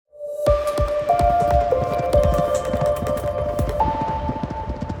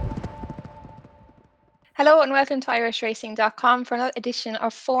Hello and welcome to irishracing.com for another edition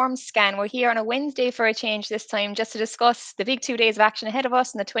of Formscan. We're here on a Wednesday for a change this time just to discuss the big 2 days of action ahead of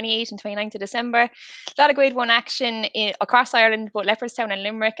us on the 28th and 29th of December. A lot of Grade 1 action across Ireland, both Leopardstown and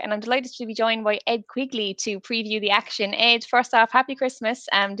Limerick, and I'm delighted to be joined by Ed Quigley to preview the action. Ed, first off, happy Christmas.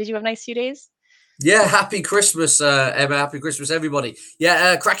 Did you have a nice few days? Yeah, happy Christmas, Emma. Happy Christmas, everybody.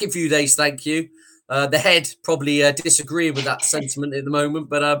 Yeah, cracking few days, thank you. The head probably disagreeing with that sentiment at the moment,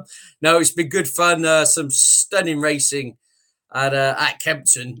 but no, it's been good fun. Some stunning racing at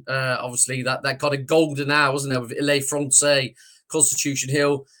Kempton. Obviously, that kind of golden hour, wasn't it, with Le Francais, Constitution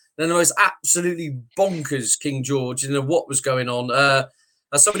Hill. Then there was absolutely bonkers King George. You know what was going on.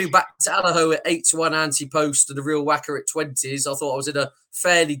 As somebody who backed Allaho at 8-1 anti-post and the real whacker at 20s, I thought I was in a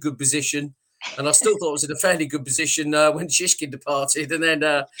fairly good position. And I still thought I was in a fairly good position when Shishkin departed. And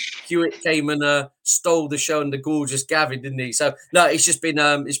then Hewitt came and stole the show and the gorgeous Gavin, didn't he? So, no, it's been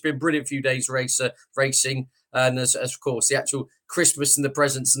a brilliant few days racing. And as of course, the actual Christmas and the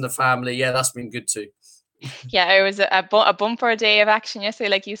presents and the family. Yeah, that's been good too. Yeah, it was a bumper day of action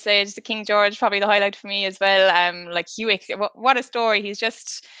yesterday, like you said. The King George probably the highlight for me as well. Like Hewitt, what a story! He's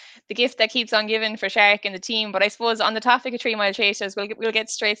just the gift that keeps on giving for Shark and the team. But I suppose on the topic of 3 mile chasers, we'll get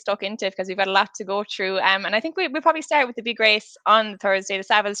straight stuck into it because we've got a lot to go through. And I think we'll probably start with the big race on Thursday, the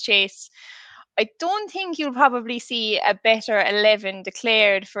Savills Chase. I don't think you'll probably see a better 11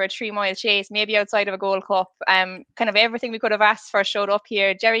 declared for a 3 mile chase, maybe outside of a Gold Cup. Kind of everything we could have asked for showed up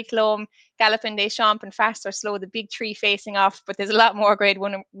here. Jerry Colombe, Galopin Des Champs, and Fast or Slow, the big three facing off, but there's a lot more Grade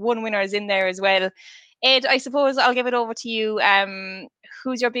 1 winners in there as well. Ed, I suppose I'll give it over to you.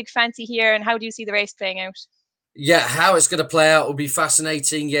 Who's your big fancy here, and how do you see the race playing out? Yeah, how it's going to play out will be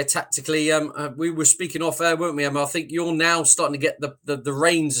fascinating. Yeah, tactically, we were speaking off air, weren't we, Emma? I think you're now starting to get the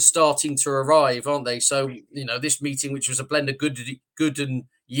rains are starting to arrive, aren't they? So this meeting, which was a blend of good and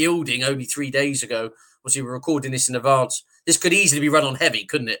yielding, only 3 days ago. Obviously, we're recording this in advance. This could easily be run on heavy,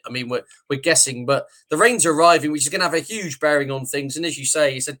 couldn't it? I mean, we're guessing, but the rains are arriving, which is going to have a huge bearing on things. And as you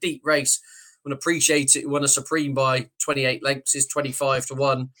say, it's a deep race. And appreciate it. Won a Supreme by 28 lengths is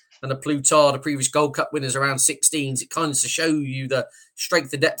 25-1. And the Plutard, the previous Gold Cup winners, around 16s. It kind of to show you the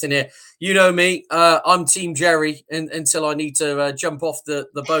strength and depth in here. You know me, I'm Team Jerry until I need to jump off the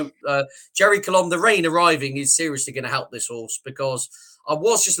boat. Jerry Colombe, the rain arriving is seriously going to help this horse because I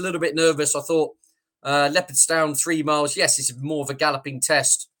was just a little bit nervous. I thought Leopardstown 3 miles, yes, it's more of a galloping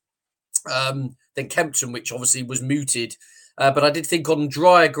test than Kempton, which obviously was mooted. But I did think on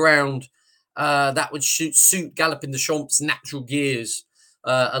drier ground, that would suit Galopin Des Champs' natural gears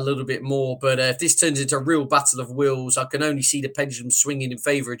a little bit more. But if this turns into a real battle of wills, I can only see the pendulum swinging in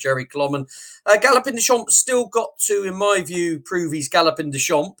favour of Jerry Colombe. Galopin Des Champs still got to, in my view, prove he's Galopin Des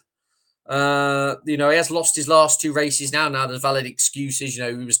Champs. He has lost his last 2 races now. Now there's valid excuses.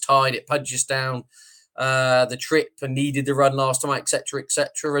 He was tied at Punchestown, the trip, and needed the run last time, etc.,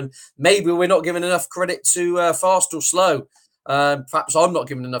 etc. And maybe we're not giving enough credit to Fast or Slow. Perhaps I'm not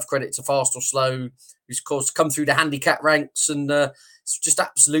giving enough credit to Fast or Slow, who's of course come through the handicap ranks and it's just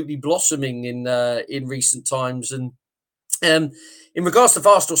absolutely blossoming in recent times. And in regards to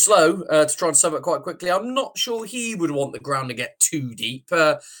Fast or Slow, to try and sum it quite quickly, I'm not sure he would want the ground to get too deep.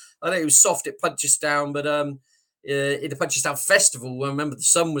 I know he was soft at Punchestown, but in the Punchestown Festival, I remember the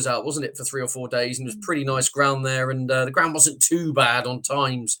sun was out, wasn't it, for 3 or 4 days, and it was pretty nice ground there, and the ground wasn't too bad on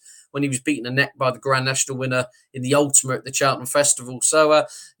times when he was beaten a neck by the Grand National winner in the Ultimate at the Cheltenham Festival. So,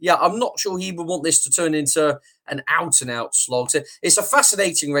 I'm not sure he would want this to turn into an out-and-out slog. So it's a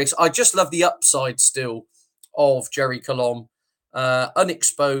fascinating race. I just love the upside still of Jerry Colombe.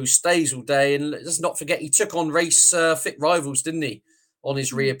 Unexposed, stays all day, and let's not forget he took on race fit rivals, didn't he, on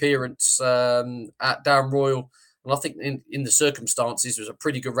his reappearance at Down Royal. And I think in the circumstances, it was a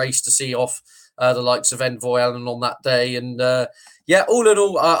pretty good race to see off the likes of Envoy Allen on that day. And all in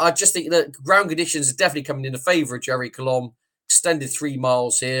all, I just think that ground conditions are definitely coming in the favour of Jerry Colombe. Extended 3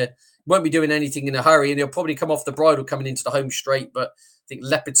 miles here. Won't be doing anything in a hurry, and he'll probably come off the bridle coming into the home straight. But I think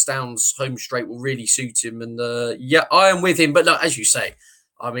Leopardstown's home straight will really suit him. And I am with him. But no, as you say,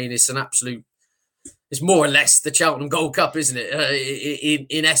 I mean, it's it's more or less the Cheltenham Gold Cup, isn't it?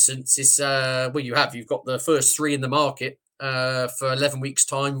 In essence, it's you've got the first 3 in the market for 11 weeks'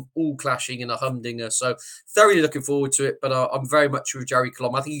 time, all clashing in a humdinger. So thoroughly looking forward to it. But I'm very much with Jerry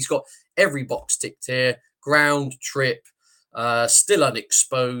Colombe. I think he's got every box ticked here. Ground, trip, still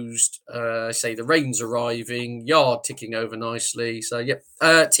unexposed. Say the rain's arriving, yard ticking over nicely. So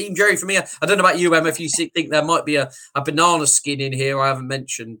Team Jerry for me. I don't know about you, Emma, if you think there might be a banana skin in here I haven't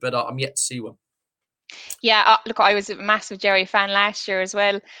mentioned, but I'm yet to see one. Yeah, look, I was a massive Jerry fan last year as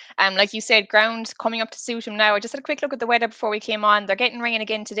well. Like you said, ground coming up to suit him now. I just had a quick look at the weather before we came on. They're getting rain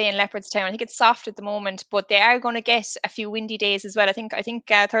again today in Leopardstown. I think it's soft at the moment, but they are going to get a few windy days as well. I think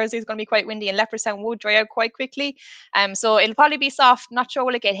Thursday is going to be quite windy, and Leopardstown would dry out quite quickly. So it'll probably be soft. Not sure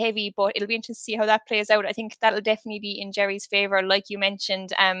will it get heavy, but it'll be interesting to see how that plays out. I think that'll definitely be in Jerry's favour, like you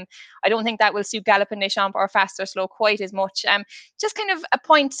mentioned. I don't think that will suit Gallup and Deschamps or fast or slow quite as much. Just kind of a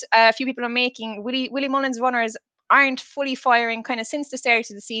point a few people are making. Willie Mullins runners aren't fully firing kind of since the start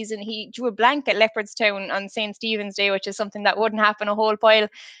of the season. He drew a blank at Leopardstown on St. Stephen's Day, which is something that wouldn't happen a whole while.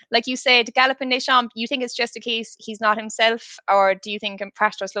 Like you said, Gallup and Deschamps, you think it's just a case he's not himself, or do you think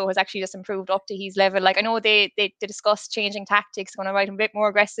Fast or Slow has actually just improved up to his level? Like I know they discussed changing tactics, going to ride him a bit more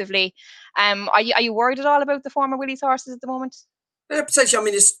aggressively. Are you worried at all about the former Willie's horses at the moment? Potentially, I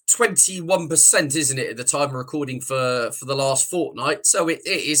mean, it's 21%, isn't it, at the time of recording for the last fortnight? So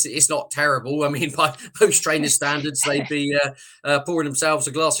it's not terrible. I mean, by most trainer standards, they'd be pouring themselves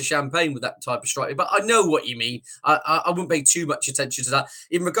a glass of champagne with that type of strike. But I know what you mean. I wouldn't pay too much attention to that.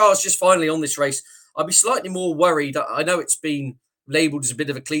 In regards, just finally on this race, I'd be slightly more worried. I know it's been labelled as a bit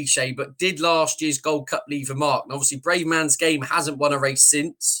of a cliche, but did last year's Gold Cup leave a mark? And obviously, Brave Man's Game hasn't won a race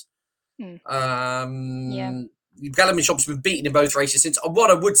since. Hmm. Yeah. Um, Galloping Chomp's been beaten in both races since. What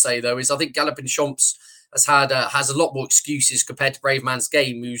I would say though is I think Galloping Chomp's has a lot more excuses compared to Brave Man's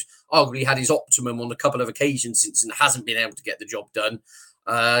Game, who's arguably had his optimum on a couple of occasions since and hasn't been able to get the job done.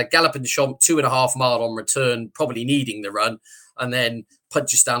 Galloping Chomp 2.5 mile on return, probably needing the run, and then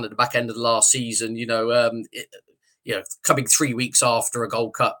punches down at the back end of the last season. Coming 3 weeks after a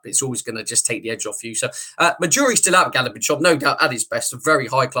Gold Cup, it's always going to just take the edge off you. So, jury's still out. Galloping Chomp, no doubt, at his best, a very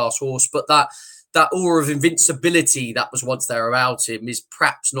high class horse, but that aura of invincibility that was once there about him is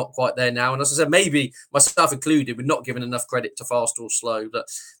perhaps not quite there now. And as I said, maybe myself included, we're not giving enough credit to Fast or Slow. But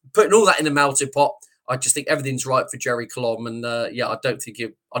putting all that in the melting pot, I just think everything's right for Jerry Colom. And I don't think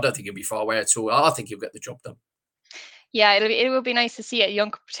he'll be far away at all. I think he'll get the job done. Yeah, it will be nice to see a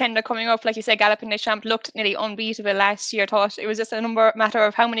young pretender coming up. Like you said, Galloping Deschamps looked nearly unbeatable last year. Thought it was just a matter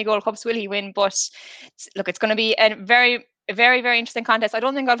of how many Gold Cups will he win. But look, it's going to be a very, very interesting contest. I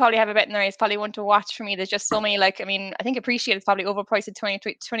don't think I'll probably have a bet in the race. Probably one to watch for me. There's just so many. I think Appreciate is probably overpriced at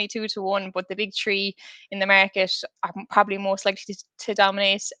 22 to 1, but the big three in the market are probably most likely to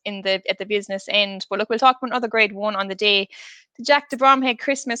dominate at the business end. But look, we'll talk about another Grade 1 on the day. The Jack de Bromhead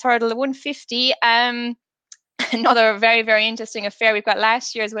Christmas Hurdle, the 150. Another very, very interesting affair. We've got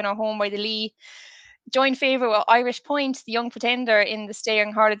last year's winner, Home by the Lee. Joint favourite with Irish Point, the young pretender in the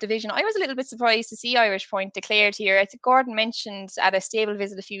Staying Hurler division. I was a little bit surprised to see Irish Point declared here. I think Gordon mentioned at a stable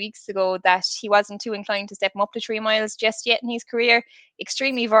visit a few weeks ago that he wasn't too inclined to step him up to 3 miles just yet in his career.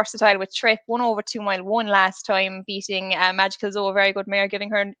 Extremely versatile with trip, won over 2 mile one last time, beating Magical Zoe, a very good mare, giving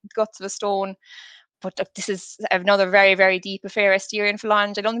her guts of a stone. But look, this is another very, very deep affair. Styrian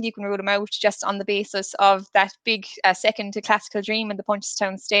Phalange, I don't think you can rule him out just on the basis of that big second to Classical Dream in the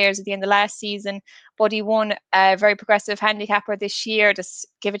Punchestown Stairs at the end of last season. But he won a very progressive handicapper this year. Just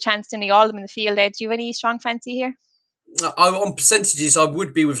give a chance to all of them in the field. Ed, do you have any strong fancy here? On percentages, I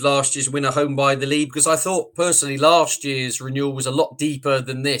would be with last year's winner, Home by the Lead, because I thought personally last year's renewal was a lot deeper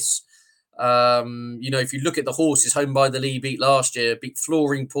than this. If you look at the horses, Home by the Lead beat last year, beat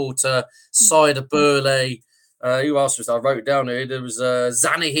Flooring Porter, Cider Burley. Who else was there? I wrote it down here. There was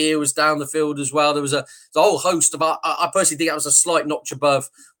Zanna here was down the field as well. There was a whole host of. I personally think that was a slight notch above.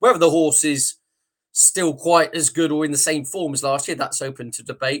 Whether the horse is still quite as good or in the same form as last year, that's open to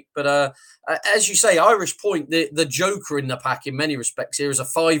debate. But as you say, Irish Point, the joker in the pack in many respects here is a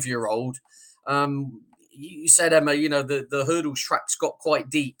 5-year-old. You said, Emma, the hurdles track's got quite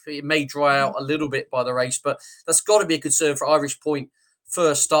deep. It may dry out a little bit by the race, but that's got to be a concern for Irish Point.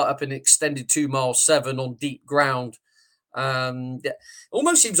 First start up an extended 2 mile 7 on deep ground.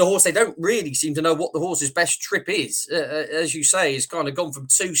 Almost seems a horse they don't really seem to know what the horse's best trip is. As you say, it's kind of gone from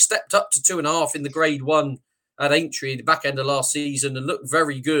 2, stepped up to 2.5 in the Grade 1 at Aintree, the back end of last season, and looked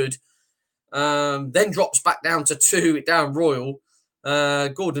very good. Then drops back down to 2 at Down Royal.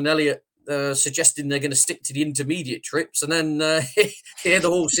 Gordon Elliott suggesting they're going to stick to the intermediate trips, and then here the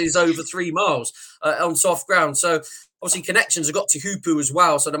horse is over 3 miles on soft ground. So obviously connections have got to Hoopu as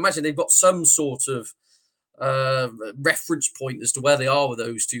well. So I'd imagine they've got some sort of reference point as to where they are with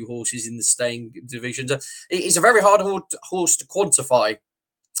those two horses in the staying divisions. It's a very hard horse to quantify,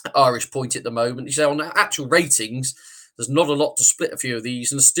 Irish Point, at the moment. You say on actual ratings, there's not a lot to split a few of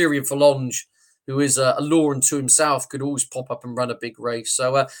these, and Styrian Phalange, who is a law unto himself, could always pop up and run a big race.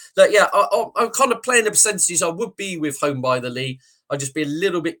 So, I'm kind of playing the percentages. I would be with Home by the Lee. I'd just be a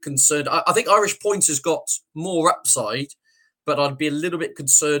little bit concerned. I think Irish Point has got more upside, but I'd be a little bit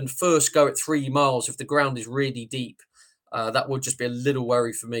concerned first go at 3 miles if the ground is really deep. That would just be a little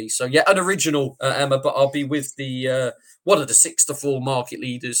worry for me. So yeah, an original, Emma, but I'll be with the one of the 6-4 market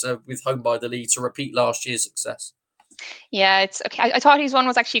leaders with Home by the Lead to repeat last year's success. Yeah, it's okay. I thought his one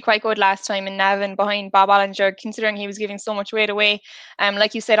was actually quite good last time in Navan behind Bob Ollinger, considering he was giving so much weight away.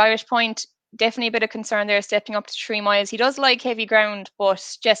 Like you said, Irish Point, definitely a bit of concern there, stepping up to 3 miles. He does like heavy ground, but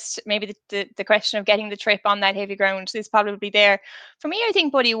just maybe the question of getting the trip on that heavy ground is probably there. For me, I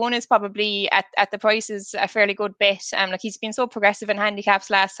think Buddy One is probably at the price is a fairly good bet. Like he's been so progressive in handicaps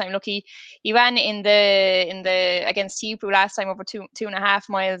last time. Look, he ran in the against Hebrew last time over 2.5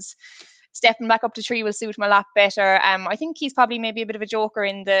 miles. Stepping back up to 3 will suit him a lot better. I think he's probably maybe a bit of a joker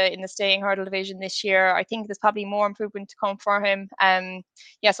in the staying hurdle division this year. I think there's probably more improvement to come for him.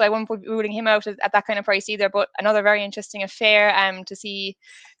 Yeah, so I wouldn't be ruling him out at that kind of price either. But another very interesting affair to see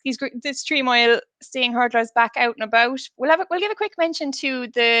this 3 mile staying hurdlers back out and about. We'll give a quick mention to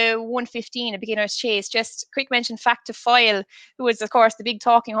the 115, a beginner's chase. Just quick mention, Fact to File, who was of course the big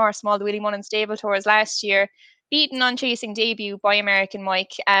talking horse from all the Willie Mullen stable tours last year. Beaten on chasing debut by American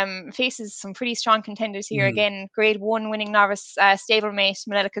Mike. Faces some pretty strong contenders here again. Grade 1 winning novice stablemate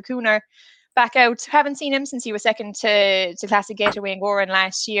Manila Cooner back out. Haven't seen him since he was second to Classic Getaway in Goran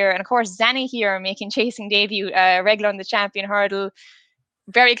last year. And of course, Zanny here making chasing debut, regular on the champion hurdle.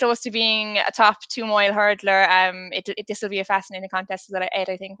 Very close to being a top 2 mile hurdler. This will be a fascinating contest, Ed,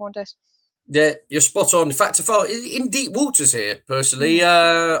 I think, won't it? Yeah, you're spot on. In fact, if I in deep waters here, personally,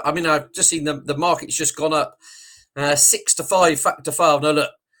 I mean, I've just seen the market's just gone up 6-5. Fact to File. Now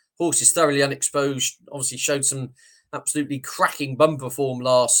look, horse is thoroughly unexposed. Obviously, showed some absolutely cracking bumper form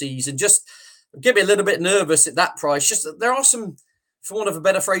last season. Just get me a little bit nervous at that price. Just that there are some, for want of a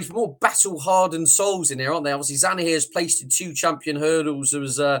better phrase, more battle-hardened souls in here, aren't there? Obviously, Zanny here has placed in 2 champion hurdles. There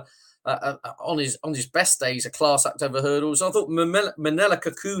was on his best days a class act over hurdles. I thought Manila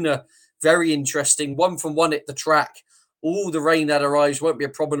Cooner, very interesting. 1 at the track. All the rain that arrives won't be a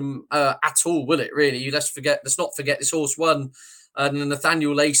problem at all, will it? Really? Let's not forget this horse won, and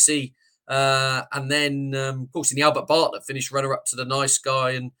Nathaniel Lacey, and then of course in the Albert Bartlett finished runner-up to the Nice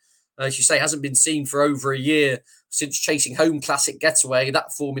Guy, and as you say, hasn't been seen for over a year since chasing Home Classic Getaway.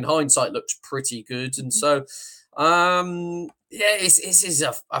 That form in hindsight looks pretty good, and so yeah, this is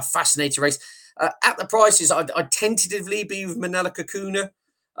a fascinating race. At the prices, I'd tentatively be with Manila Cooner.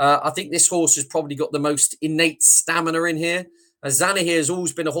 I think this horse has probably got the most innate stamina in here. Zanny here has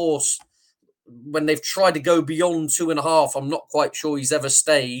always been a horse, when they've tried to go beyond 2.5, I'm not quite sure he's ever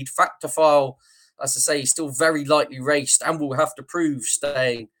stayed. Fact to File, as I say, he's still very lightly raced and will have to prove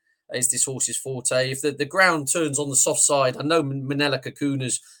staying is this horse's forte. If the ground turns on the soft side, I know Manila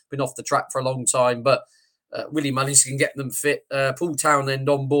Cooner's been off the track for a long time, but Willie Mullins can get them fit. Paul Townend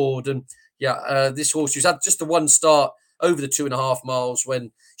on board. And yeah, this horse who's had just the one start over the 2.5 miles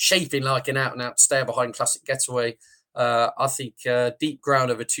when shaping like an out-and-out stay behind Classic Getaway. I think deep ground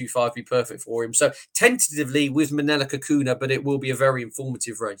over 2.5 would be perfect for him. So tentatively with Manila Cooner, but it will be a very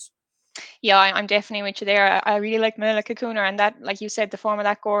informative race. Yeah, I'm definitely with you there. I really like Manila Cooner, and that, like you said, the form of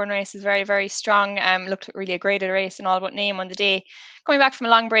that Goran race is very, very strong. Looked really a graded race and all but name on the day. Coming back from a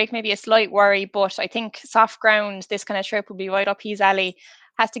long break, maybe a slight worry, but I think soft ground, this kind of trip will be right up his alley.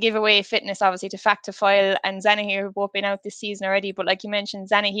 Has to give away fitness, obviously, to Fact to File and Zanny here, who've both been out this season already. But like you mentioned,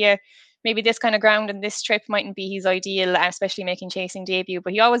 Zanny here, maybe this kind of ground and this trip mightn't be his ideal, especially making chasing debut.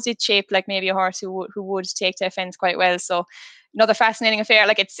 But he always did shape like maybe a horse who would take to offence quite well. So another fascinating affair.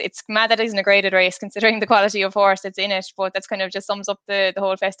 Like it's mad that isn't a graded race considering the quality of horse that's in it, but that's kind of just sums up the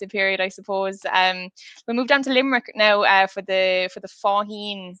whole festive period, I suppose. We'll move down to Limerick now for the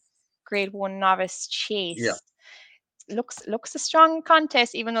Faugheen Grade 1 novice chase. Yeah. Looks a strong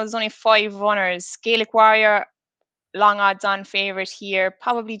contest, even though there's only 5 runners. Gaelic Warrior, long odds on favourite here,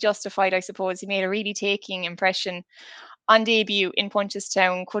 probably justified, I suppose. He made a really taking impression on debut in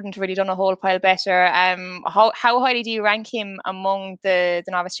Punchestown. Couldn't really done a whole pile better. How highly do you rank him among the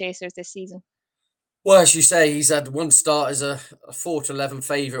novice chasers this season? Well, as you say, he's had one start as a 4-11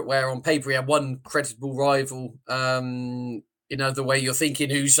 favourite, where on paper he had one creditable rival. The way you're thinking,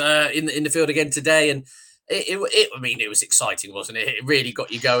 who's in the field again today, and it was exciting, wasn't it? It really got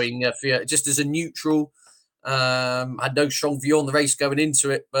you going. Just as a neutral, had no strong view on the race going into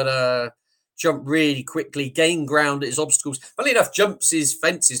it, but jumped really quickly, gained ground at his obstacles. Funnily enough, jumps his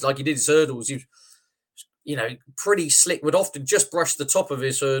fences like he did his hurdles. He was, pretty slick, would often just brush the top of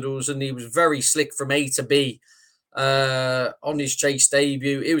his hurdles, and he was very slick from A to B on his chase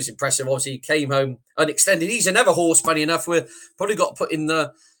debut. It was impressive. Obviously, he came home unextended. He's another horse, funny enough, we're probably got to put in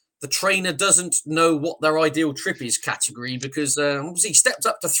the the trainer doesn't know what their ideal trip is category, because obviously he stepped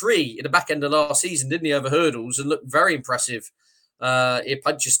up to 3 in the back end of last season, didn't he, over hurdles, and looked very impressive at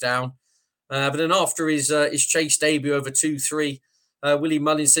Punchestown. But then after his chase debut over 2-3, Willie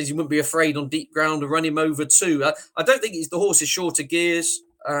Mullins says he wouldn't be afraid on deep ground to run him over 2. I don't think the horse is shorter gears.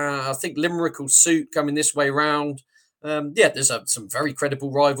 I think Limerick will suit coming this way round. There's some very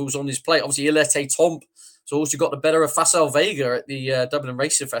credible rivals on his plate. Obviously, Ilete Tomp. So also got the better of Facile Vega at the Dublin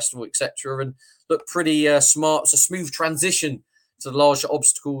Racing Festival, etc., and looked pretty smart. It's a smooth transition to the larger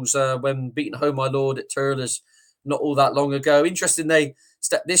obstacles when beating Home My Lord at Turlers not all that long ago. Interesting they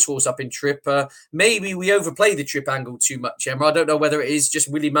stepped this horse up in trip. Maybe we overplay the trip angle too much, Emma. I don't know whether it is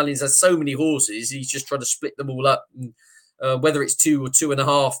just Willie Mullins has so many horses, he's just trying to split them all up. And, whether it's 2 or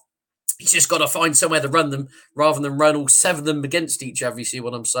 2.5, he's just got to find somewhere to run them rather than run all 7 of them against each other. You see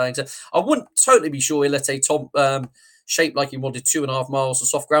what I'm saying? So I wouldn't totally be sure he'll let a Tom shaped like he wanted 2.5 miles of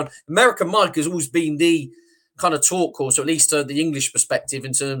soft ground. American Mike has always been the kind of talk horse, or at least the English perspective,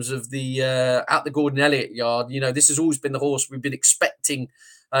 in terms of the at the Gordon Elliott yard. This has always been the horse we've been expecting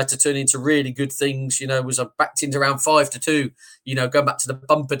to turn into really good things. Was backed into around 5-2. Going back to the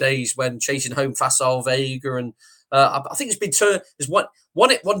bumper days when chasing home Facile Vega, and I think it's been turned. There's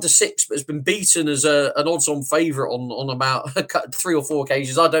won it 1-6, but has been beaten as an odds-on favourite on about 3 or 4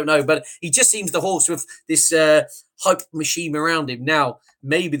 occasions. I don't know, but he just seems the horse with this hype machine around him. Now,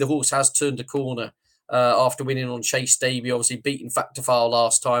 maybe the horse has turned a corner after winning on Chase debut, obviously beating Factor File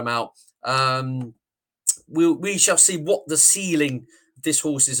last time out. We shall see what the ceiling of this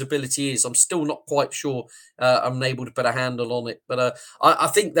horse's ability is. I'm still not quite sure. I'm unable to put a handle on it, but I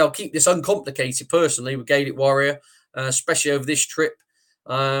think they'll keep this uncomplicated personally with Gaelic Warrior, especially over this trip.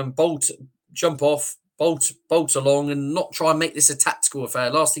 Bolt, jump off, bolt along, and not try and make this a tactical affair.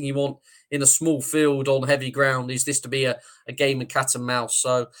 Last thing you want in a small field on heavy ground is this to be a game of cat and mouse.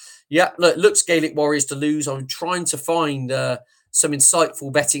 So, yeah, look, looks Gaelic Warriors to lose. I'm trying to find some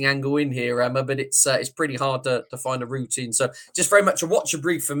insightful betting angle in here, Emma, but it's pretty hard to find a route in. So, just very much a watch and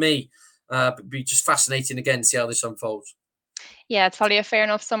brief for me. But be just fascinating again to see how this unfolds. Yeah, it's probably a fair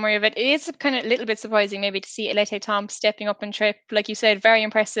enough summary of it. It is kind of a little bit surprising maybe to see Elete Tom stepping up in trip. Like you said, very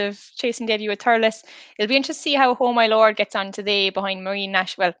impressive chasing debut with Thurles. It'll be interesting to see how Home My Lord gets on today behind Marine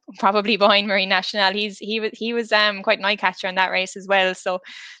National. Well, probably behind Marine National. He was quite an eye catcher in that race as well. So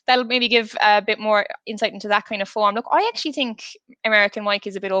that'll maybe give a bit more insight into that kind of form. Look, I actually think American Mike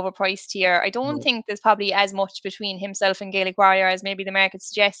is a bit overpriced here. I don't think there's probably as much between himself and Gaelic Warrior as maybe the market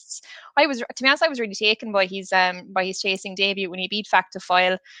suggests. To be honest, I was really taken by his chasing debut when he beat Factor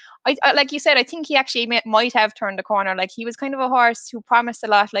File. I like you said, I think he actually might have turned the corner. Like, he was kind of a horse who promised a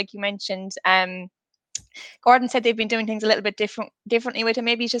lot, like you mentioned. Gordon said they've been doing things a little bit differently with him.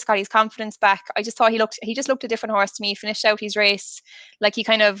 Maybe he's just got his confidence back. I just thought he just looked a different horse to me. He finished out his race like he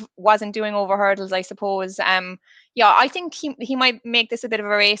kind of wasn't doing over hurdles, I suppose. I think he might make this a bit of a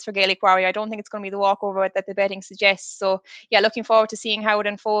race for Gaelic Warrior. I don't think it's going to be the walkover that the betting suggests. So yeah, looking forward to seeing how it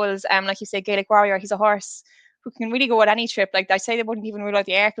unfolds. Like you said, Gaelic Warrior, he's a horse who can really go at any trip. Like, I say they wouldn't even rule out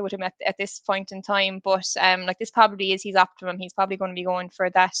the Arkle with him at this point in time. But like, this probably is his optimum. He's probably going to be going for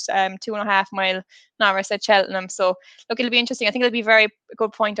that 2.5 mile Norris at Cheltenham. So look, it'll be interesting. I think it'll be a very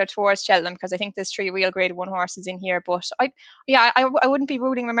good pointer towards Cheltenham, because I think there's 3 real Grade 1 horses in here. But I wouldn't be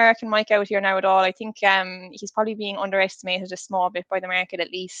ruling American Mike out here now at all. I think he's probably being underestimated a small bit by the market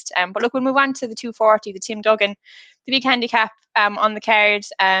at least. But look, we'll move on to the 240, the Tim Duggan, the big handicap on the card.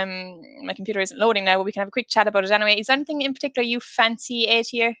 My computer isn't loading now, but we can have a quick chat about it anyway. Is there anything in particular you fancy, Ed,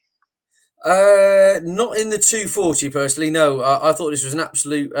 here? Not in the 240 personally. No, I thought this was an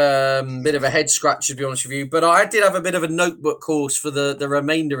absolute bit of a head scratch, to be honest with you. But I did have a bit of a notebook course for the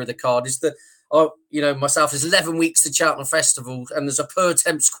remainder of the card. Is that myself, there's 11 weeks to Cheltenham Festival, and there's a per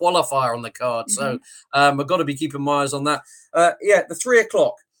temps qualifier on the card. So I've got to be keeping my eyes on that. The 3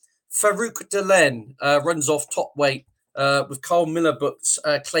 o'clock. Farouk Delen runs off top weight with Carl Miller booked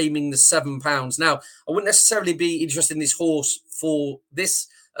claiming the £7. Now, I wouldn't necessarily be interested in this horse for this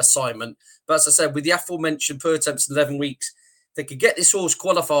assignment, but as I said, with the aforementioned per temps in 11 weeks, they could get this horse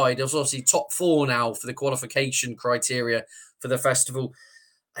qualified. There's obviously top 4 now for the qualification criteria for the festival.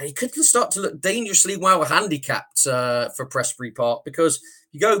 He could start to look dangerously well handicapped for Prestbury Park, because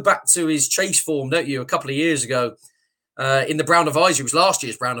you go back to his chase form, don't you, a couple of years ago, in the Brown Advisory, it was last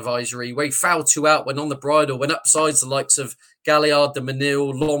year's Brown Advisory, where he fouled 2 out, went on the bridle, went upsides the likes of Galliard de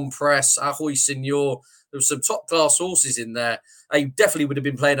Manil, Lompress, Ahoy Signor. There were some top-class horses in there. He definitely would have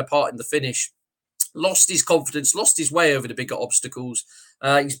been playing a part in the finish. Lost his confidence, lost his way over the bigger obstacles.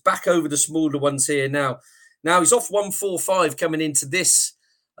 He's back over the smaller ones here now. Now he's off 145 coming into this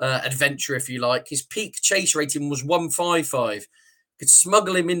adventure, if you like. His peak chase rating was 155. could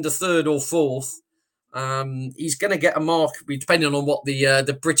smuggle him into third or fourth. He's going to get a mark, depending on what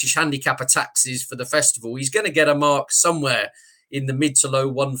the British handicapper tax is for the festival. He's going to get a mark somewhere in the mid to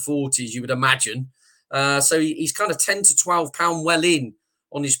low 140s, you would imagine. So he's kind of 10 to 12 pound well in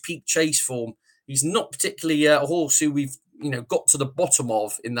on his peak chase form. He's not particularly a horse who we've got to the bottom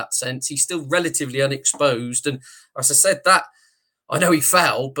of in that sense. He's still relatively unexposed, and as I said, that I know he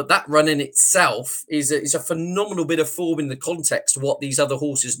fell, but that run in itself is a phenomenal bit of form in the context of what these other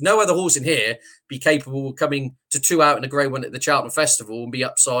horses, no other horse in here, be capable of coming to 2 out in a grade 1 at the Cheltenham Festival and be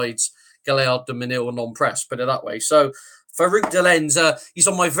upsides Galliard de Manil and non-press, put it that way. So Farouk Delens, he's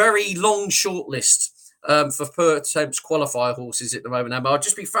on my very long short list for per attempts qualifier horses at the moment, Emma. I'll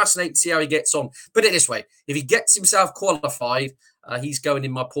just be fascinated to see how he gets on. Put it this way, if he gets himself qualified, he's going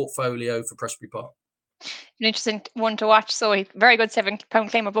in my portfolio for Presbury Park. An interesting one to watch. So very good £7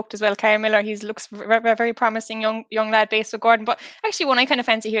 claimer booked as well. Kyle Miller, he looks very, very promising young lad based with Gordon. But actually, one I kind of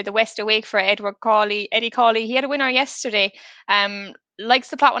fancy here, the West Awake for Eddie Cawley. He had a winner yesterday. Likes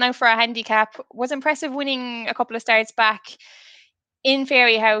to plot one out for a handicap. Was impressive winning a couple of starts back in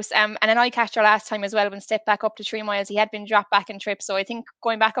Fairy House, and an eye catcher last time as well when stepped back up to 3 miles. He had been dropped back in trip, so I think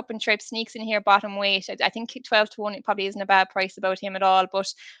going back up in trip sneaks in here bottom weight. I think 12 to 1 it probably isn't a bad price about him at all.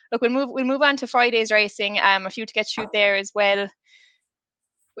 But look, we'll move on to Friday's racing. A few to get through there as well.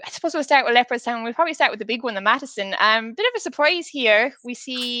 I suppose we'll start with Leopardstown. We'll probably start with the big one, the Madison. Bit of a surprise here. We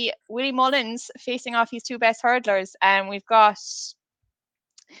see Willie Mullins facing off his 2 best hurdlers, and we've got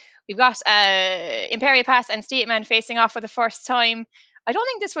Imperial Pass and Stateman facing off for the first time. I don't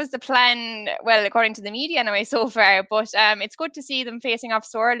think this was the plan, well, according to the media anyway, so far, but it's good to see them facing off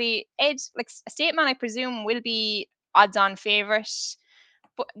so early. Ed, like Stateman, I presume, will be odds-on favourite.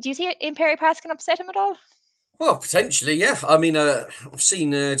 But do you see Imperial Pass can upset him at all? Well, potentially, yeah. I mean, I've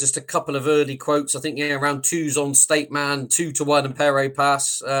seen just a couple of early quotes. I think around 2's on Stateman, 2 to 1 Imperial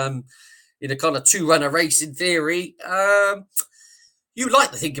Pass. In a kind of 2-runner race in theory. You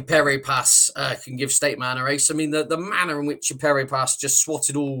like to think Imperial Pass can give Stateman a race. I mean, the manner in which Imperial Pass just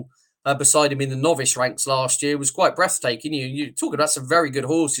swatted all beside him in the novice ranks last year was quite breathtaking. You talk about some very good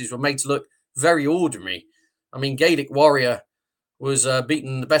horses were made to look very ordinary. I mean, Gaelic Warrior was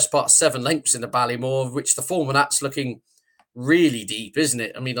beaten the best part of 7 lengths in the Ballymore, of which the form of that's looking really deep, isn't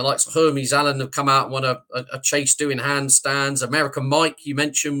it? I mean, the likes of Hermes Allen have come out and won a chase doing handstands. American Mike, you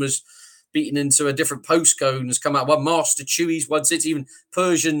mentioned, was beaten into a different postcode and has come out. One Master Chewy's, one City, even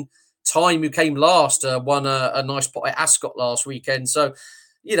Persian Time, who came last, won a nice pot at Ascot last weekend. So,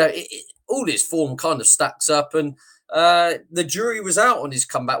 all his form kind of stacks up. And the jury was out on his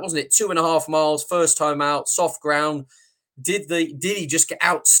comeback, wasn't it? 2.5 miles, first time out, soft ground. Did he just get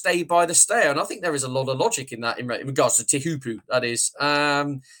outstayed by the stayer? And I think there is a lot of logic in that in regards to Tehupu, that is.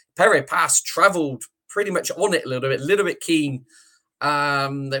 Perry Pass travelled pretty much on it a little bit keen.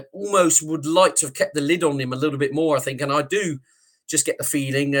 They almost would like to have kept the lid on him a little bit more, I think. And I do just get the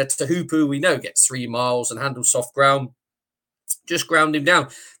feeling that Tehupu, we know, gets 3 miles and handles soft ground. Just ground him down.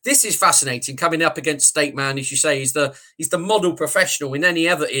 This is fascinating. Coming up against Stateman, as you say, he's the model professional in any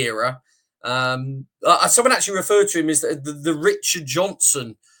other era. Someone actually referred to him as the Richard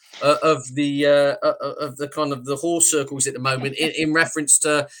Johnson of the kind of the horse circles at the moment, in reference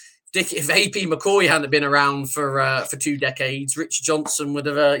to if AP McCoy hadn't been around for 2 decades, Richard Johnson would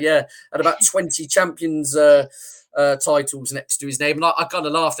have had about 20 champions titles next to his name. And I kind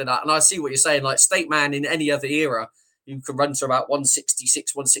of laughed at that. And I see what you're saying. Like Stateman in any other era, who could run to about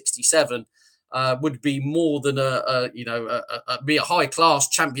 166, 167. Would be more than be a high class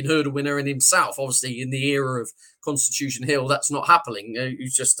champion hurdle winner in himself. Obviously, in the era of Constitution Hill, that's not happening.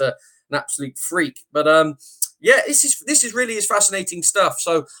 He's just an absolute freak. But this is really is fascinating stuff.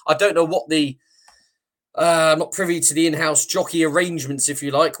 So I don't know what I'm not privy to the in-house jockey arrangements, if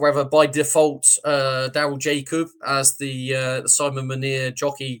you like, whether by default Daryl Jacob as the Simon Monier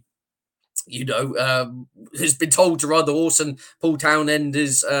jockey, has been told to ride the horse, and Paul Townend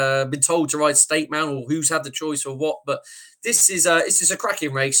has been told to ride Stateman, or who's had the choice or what. But this is a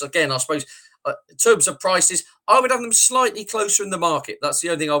cracking race. Again, I suppose in terms of prices, I would have them slightly closer in the market. That's the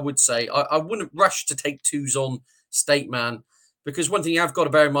only thing I would say. I wouldn't rush to take 2's on Stateman, because one thing you have got to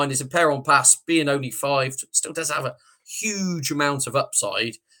bear in mind is Imperial Pass, being only 5, still does have a huge amount of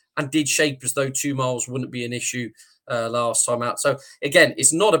upside, and did shape as though 2 miles wouldn't be an issue last time out. So again,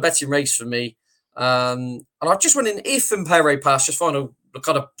 it's not a betting race for me. And I'm just wondering if Imperial Pass, just final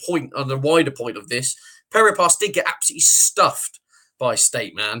kind of point on the wider point of this, Imperial Pass did get absolutely stuffed by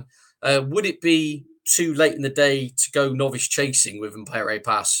Stateman. Would it be too late in the day to go novice chasing with Imperial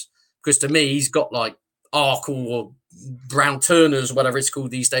Pass? Because to me, he's got like Arkle or Brown Turners, whatever it's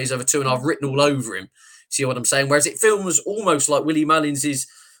called these days, over 2.5 written all over him. See what I'm saying? Whereas it feels almost like Willie Mullins is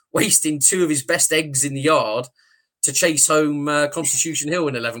wasting two of his best eggs in the yard to chase home Constitution Hill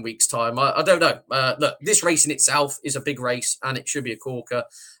in 11 weeks' time. I don't know. Look, this race in itself is a big race, and it should be a corker.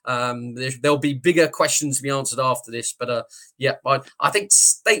 There'll be bigger questions to be answered after this, but yeah, I think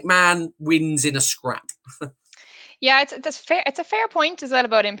State Man wins in a scrap. Yeah, it's fair. It's a fair point as well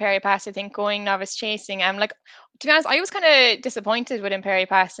about Imperi Pass. I think going novice chasing. Like, to be honest, I was kind of disappointed with Imperi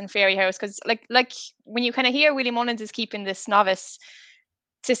Pass and Fairy House because like when you kind of hear Willie Mullins is keeping this novice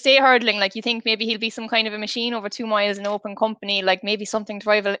to stay hurdling, like you think maybe he'll be some kind of a machine over 2 miles in open company, like maybe something to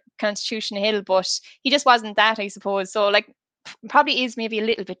rival Constitution Hill, but he just wasn't that, I suppose. So like probably is maybe a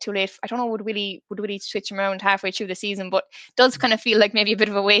little bit too late. I don't know, would Willie switch him around halfway through the season, but does kind of feel like maybe a bit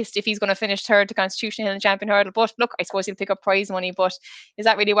of a waste if he's going to finish third to Constitution Hill and Champion Hurdle. But look, I suppose he'll pick up prize money, but is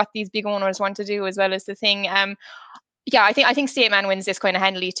that really what these big owners want to do as well as the thing? Yeah, I think State Man wins this kind of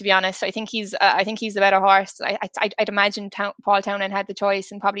handily. To be honest, I think he's the better horse. I'd imagine Paul Townend had the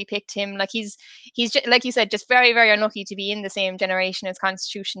choice and probably picked him. Like he's just, like you said, just very very unlucky to be in the same generation as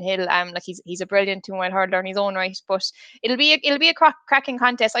Constitution Hill. Like he's a brilliant 2 mile hurdler in his own right. But it'll be a cracking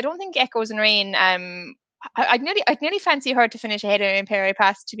contest. I don't think Echoes and Rain. I'd nearly fancy her to finish ahead of Imperial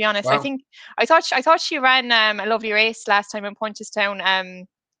Pass. To be honest, Wow. I thought she ran a lovely race last time in Punchestown.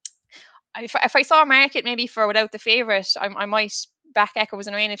 If I saw a market maybe for without the favourite, I might back Echoes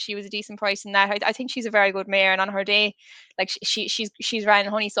and Rain if she was a decent price in that. I think she's a very good mare, and on her day, like she's ran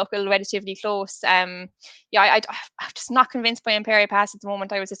Honeysuckle relatively close. Yeah, I'm just not convinced by Imperial Pass at the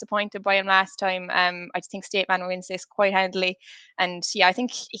moment. I was disappointed by him last time. I just think State Man wins this quite handily, and yeah, I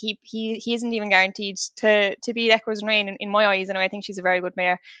think he isn't even guaranteed to beat Echoes and Rain in my eyes. And I think she's a very good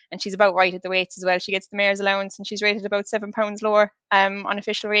mare, and she's about right at the weights as well. She gets the mare's allowance, and she's rated about £7 lower on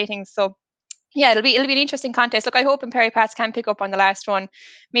official ratings. So yeah, it'll be an interesting contest. Look, I hope Imperi Pass can pick up on the last one,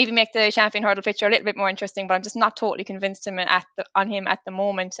 maybe make the champion hurdle picture a little bit more interesting. But I'm just not totally convinced on him at the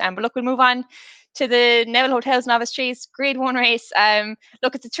moment. But look, we'll move on to the Neville Hotels Novice Chase Grade One race.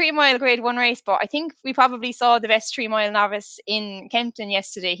 Look, it's a 3 mile Grade One race, but I think we probably saw the best 3 mile novice in Kempton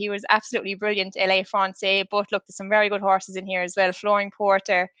yesterday. He was absolutely brilliant, LA Francais. But look, there's some very good horses in here as well. Flooring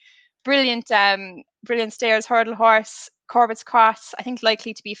Porter, brilliant stairs hurdle horse. Corbett's Cross, I think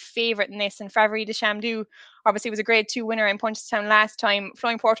likely to be favourite in this, and Favori de Chamdou obviously was a Grade 2 winner in Punchestown last time.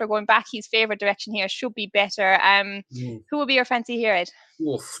 Flowing Porter going back his favourite direction here should be better. Who will be your fancy here, Ed?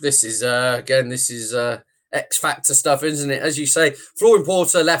 Oof, this is again, this is X Factor stuff, isn't it? As you say, Flooring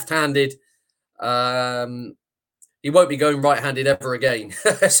Porter left-handed. He won't be going right-handed ever again.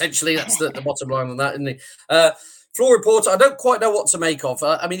 Essentially, that's the bottom line on that, isn't he? Flooring Porter, I don't quite know what to make of.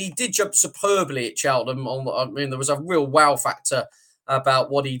 I mean, he did jump superbly at Cheltenham. I mean, there was a real wow factor about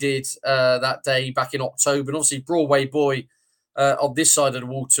what he did that day back in October. And obviously, Broadway Boy on this side of the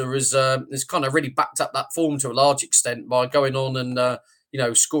water has kind of really backed up that form to a large extent by going on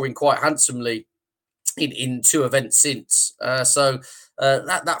and scoring quite handsomely in two events since. So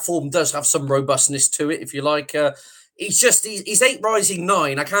that form does have some robustness to it, if you like. He's 8 rising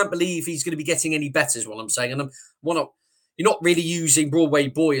 9. I can't believe he's going to be getting any better, is what I'm saying. And you're not really using Broadway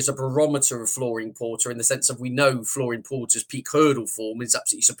Boy as a barometer of Flooring Porter in the sense of we know Flooring Porter's peak hurdle form is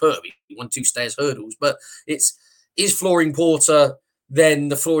absolutely superb. He won 2 stairs hurdles, but is Flooring Porter then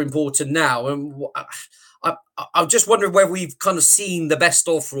the Flooring Porter now? And I'm just wondering whether we've kind of seen the best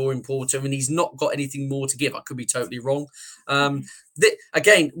of Flooring Porter and he's not got anything more to give. I could be totally wrong.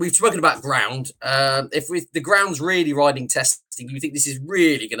 Again, we've spoken about ground. If the ground's really riding testing, you think this is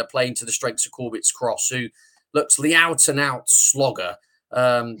really going to play into the strengths of Corbett's Cross, who looks the out and out slogger,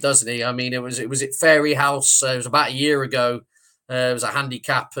 doesn't he? I mean, it was at Fairy House. It was about a year ago. It was a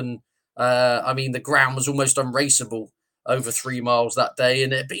handicap, and I mean, the ground was almost unraceable over 3 miles that day,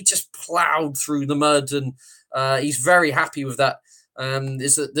 and he just ploughed through the mud, and he's very happy with that.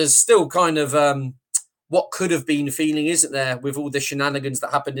 There's still kind of what could have been feeling, isn't there, with all the shenanigans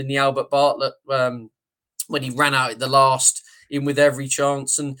that happened in the Albert Bartlett when he ran out at the last in with every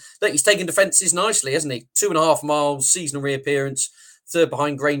chance. And look, he's taken defences nicely, hasn't he? 2.5 miles, seasonal reappearance, third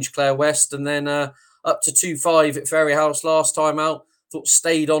behind Grange Clare West, and then up to 2.5 at Fairy House last time out. Thought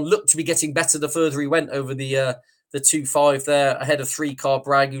stayed on, looked to be getting better the further he went over the 2.5 there, ahead of 3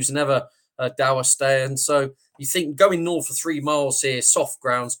 Bragg, who's never a dour stay. And so you think going north for 3 miles here, soft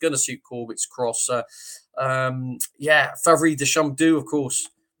ground's going to suit Corbett's Cross. Favori de Chamdou, of course,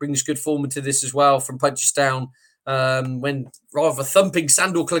 brings good form into this as well from Punchestown. When rather thumping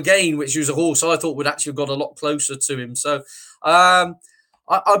Sandal Clegane, which was a horse I thought would actually have got a lot closer to him. So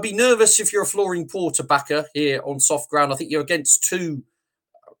I'd be nervous if you're a Flooring Porter backer here on soft ground. I think you're against 2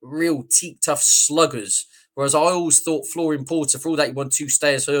 real teak tough sluggers Whereas I always thought Florian Porter, for all that he won 2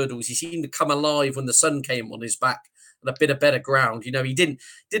 stayers hurdles, he seemed to come alive when the sun came on his back and a bit of better ground. You know, he didn't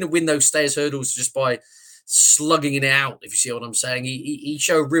win those stayers hurdles just by slugging it out, if you see what I'm saying. He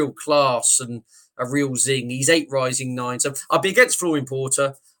showed real class and a real zing. He's 8 rising 9. So I'd be against Florian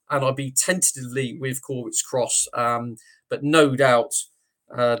Porter and I'd be tentatively with Corbett's Cross. But no doubt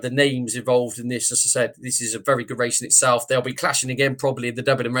the names involved in this, as I said, this is a very good race in itself. They'll be clashing again probably at the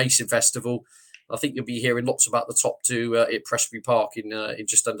Dublin Racing Festival. I think you'll be hearing lots about the top 2 at Prestbury Park in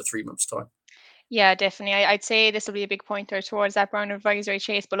just under 3 months' time. Yeah, definitely. I'd say this will be a big pointer towards that Brown Advisory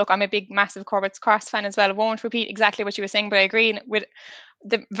chase. But look, I'm a big, massive Corbett's Cross fan as well. I won't repeat exactly what you were saying, but I agree with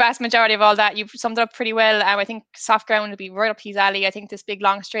the vast majority of all that. You've summed it up pretty well. I think soft ground will be right up his alley. I think this big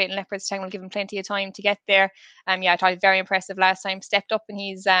long straight in Leopardstown will give him plenty of time to get there. Yeah, I thought he was very impressive last time. Stepped up in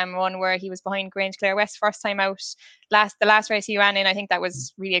his run where he was behind Grange Clare West first time out. The last race he ran in, I think that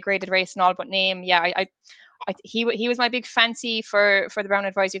was really a graded race and all but name. Yeah, he was my big fancy for the Brown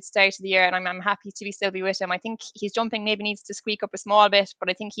Advisory at the start of the year, and I'm happy to still be with him. I think his jumping maybe needs to squeak up a small bit,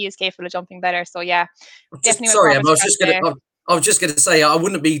 but I think he is capable of jumping better. So yeah, definitely. Sorry, Emma, I was just going to say I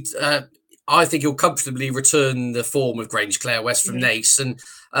wouldn't be. I think he'll comfortably return the form of Grange Clare West from Naas, and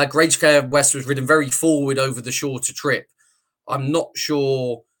Grange Clare West was ridden very forward over the shorter trip. I'm not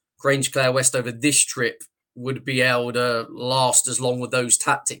sure Grange Clare West over this trip would be able to last as long with those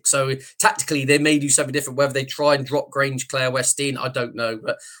tactics. So tactically, they may do something different. Whether they try and drop Grange Clare West in, I don't know.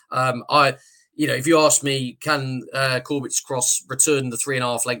 But if you ask me, can Corbett's Cross return the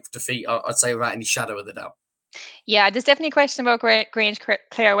 3.5 length defeat? I'd say without any shadow of a doubt. Yeah, there's definitely a question about Grange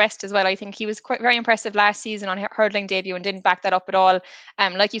Clare West as well. I think he was quite very impressive last season on hurdling debut and didn't back that up at all.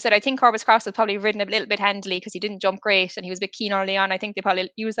 Like you said, I think Corbett's Cross was probably ridden a little bit handily because he didn't jump great and he was a bit keen early on. I think they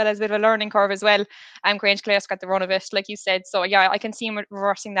probably used that as a bit of a learning curve as well. Grange Clare's got the run of it, like you said. So yeah, I can see him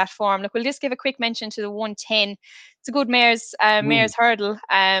reversing that form. Look, we'll just give a quick mention to the 110. It's a good mare's hurdle.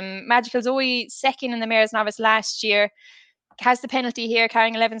 Magical Zoe second in the mare's novice last year. Has the penalty here,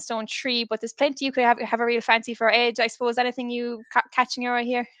 carrying 11 stone 3, but there's plenty you could have a real fancy for Edge. I suppose anything you catching your eye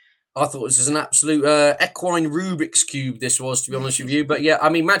here? I thought this was an absolute equine Rubik's Cube, this was, to be honest with you. But yeah, I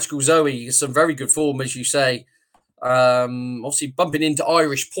mean, Magical Zoe is some very good form, as you say. Obviously, bumping into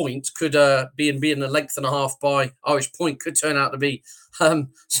Irish Point could being a length and a half by Irish Point could turn out to be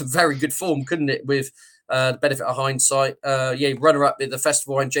some very good form, couldn't it? With the benefit of hindsight. Runner up at the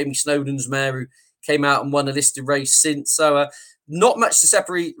festival and Jamie Snowden's mare, who came out and won a listed race since. So not much to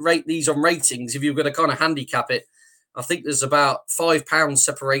separate these on ratings. If you're going to kind of handicap it, I think there's about £5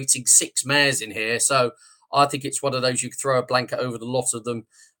 separating 6 mares in here. So I think it's one of those you could throw a blanket over the lot of them.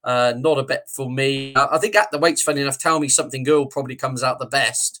 Not a bet for me. I think at the weights, funny enough, Tell Me Something Girl probably comes out the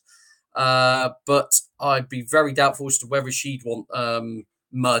best. But I'd be very doubtful as to whether she'd want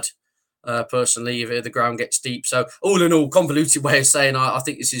mud. Personally, if the ground gets deep. So all in all, convoluted way of saying I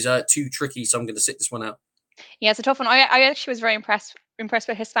think this is too tricky, so I'm going to sit this one out. Yeah, it's a tough one. I actually was very impressed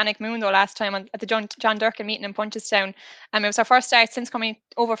with Hispanic Moon though last time at the John Durkin meeting in Punchestown. It was her first start since coming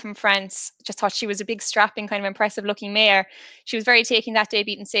over from France. Just thought she was a big strapping kind of impressive looking mare. She was very taking that day,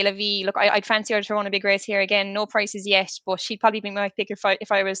 beating C'est La Vie. Look, I'd fancy her to run a big race here again. No prices yet, but she'd probably be my pick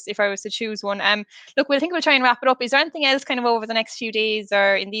if I was to choose one. Look, we'll try and wrap it up. Is there anything else kind of over the next few days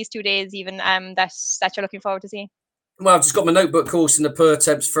or in these 2 days even that you're looking forward to seeing? Well, I've just got my notebook course in the per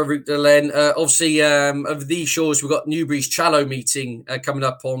temps for Route de Laine. Obviously, over these shores, we've got Newbury's Challow meeting coming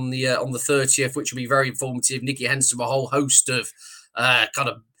up on the 30th, which will be very informative. Nicky Henderson, a whole host of kind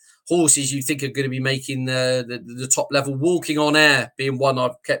of horses you think are going to be making the top level. Walking on Air being one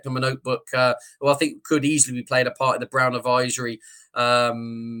I've kept on my notebook, who I think could easily be playing a part in the Brown Advisory.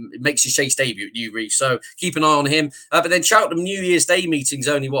 It makes his chase debut at Newbury, so keep an eye on him. But then Cheltenham New Year's Day meeting's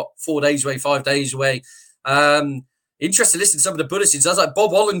only 4 days away, 5 days away. Interested to listen to some of the bulletins. Sounds like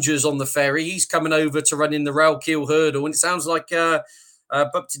Bob Ollinger's on the ferry. He's coming over to run in the Railkeel Hurdle. And it sounds like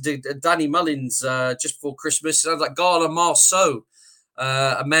bumped into Danny Mullins just before Christmas. It sounds like Gala Marceau,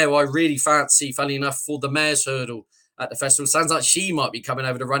 a mare who I really fancy, funny enough, for the Mares Hurdle at the festival. Sounds like she might be coming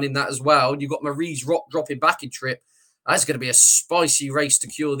over to run in that as well. And you've got Marie's Rock dropping back in trip. That's going to be a spicy race to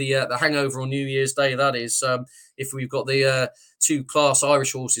cure the hangover on New Year's Day. That is, if we've got the 2 class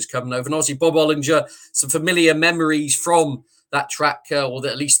Irish horses coming over. And obviously Bob Ollinger, some familiar memories from that track, or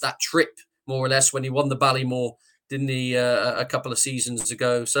at least that trip, more or less, when he won the Ballymore, didn't he, a couple of seasons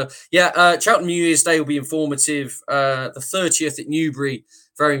ago. So, yeah, Cheltenham New Year's Day will be informative. The 30th at Newbury,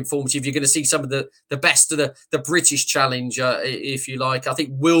 very informative. You're going to see some of the best of the British Challenge, if you like. I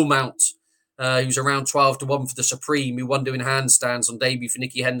think Wilmount, who's around 12 to 1 for the Supreme, who won doing handstands on debut for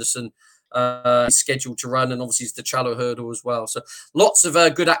Nicky Henderson. is scheduled to run, and obviously it's the Challow Hurdle as well. So lots of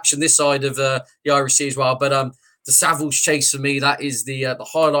good action this side of the Irish Sea as well. But the Savills Chase for me, that is the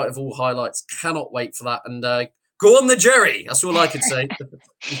highlight of all highlights. Cannot wait for that. And go on the Jerry. That's all I could say.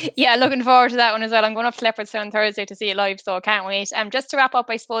 Yeah, looking forward to that one as well. I'm going up to Leopardstown on Thursday to see it live, so I can't wait. Just to wrap up,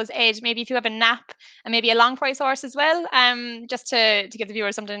 I suppose, Ed, maybe if you have a nap and maybe a long price horse as well, just to give the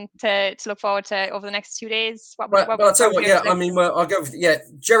viewers something to look forward to over the next 2 days. Well, I'll tell you what, yeah, I mean, I'll go with,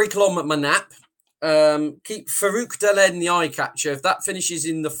 Jerry Colomb at my nap. Keep Farouk Delen, the eye catcher. If that finishes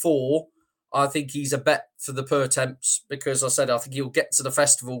in the 4, I think he's a bet for the per temps, because I think he'll get to the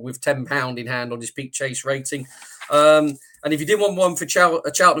festival with £10 in hand on his peak chase rating. And if you did want one for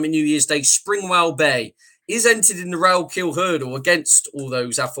Cheltenham at New Year's Day, Springwell Bay is entered in the Rail Kill Hurdle against all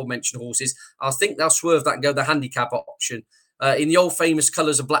those aforementioned horses. I think they'll swerve that and go the handicap option. In the old famous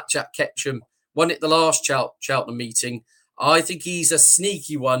colours of Blackjack Ketchum, won it the last Cheltenham meeting. I think he's a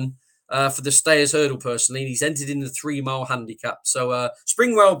sneaky one for the Stayers Hurdle personally. He's entered in the 3 mile handicap. So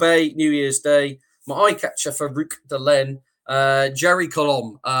Springwell Bay, New Year's Day. My eye catcher for Farouk Delen, Jerry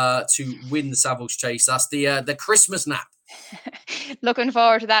Colomb to win the Savills Chase. That's the Christmas nap. Looking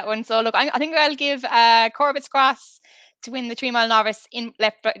forward to that one. So look, I think I'll give Corbett's Cross to win the 3 mile novice in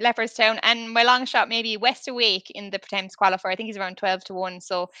Leopardstown, and my long shot maybe West Awake in the Temps qualifier. I think he's around 12-1,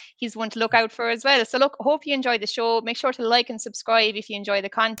 so he's one to look out for as well. So look, hope you enjoyed the show. Make sure to like and subscribe if you enjoy the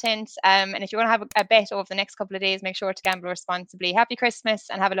content, and if you're going to have a bet over the next couple of days, make sure to gamble responsibly. Happy Christmas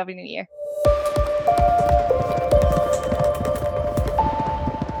and have a lovely New Year.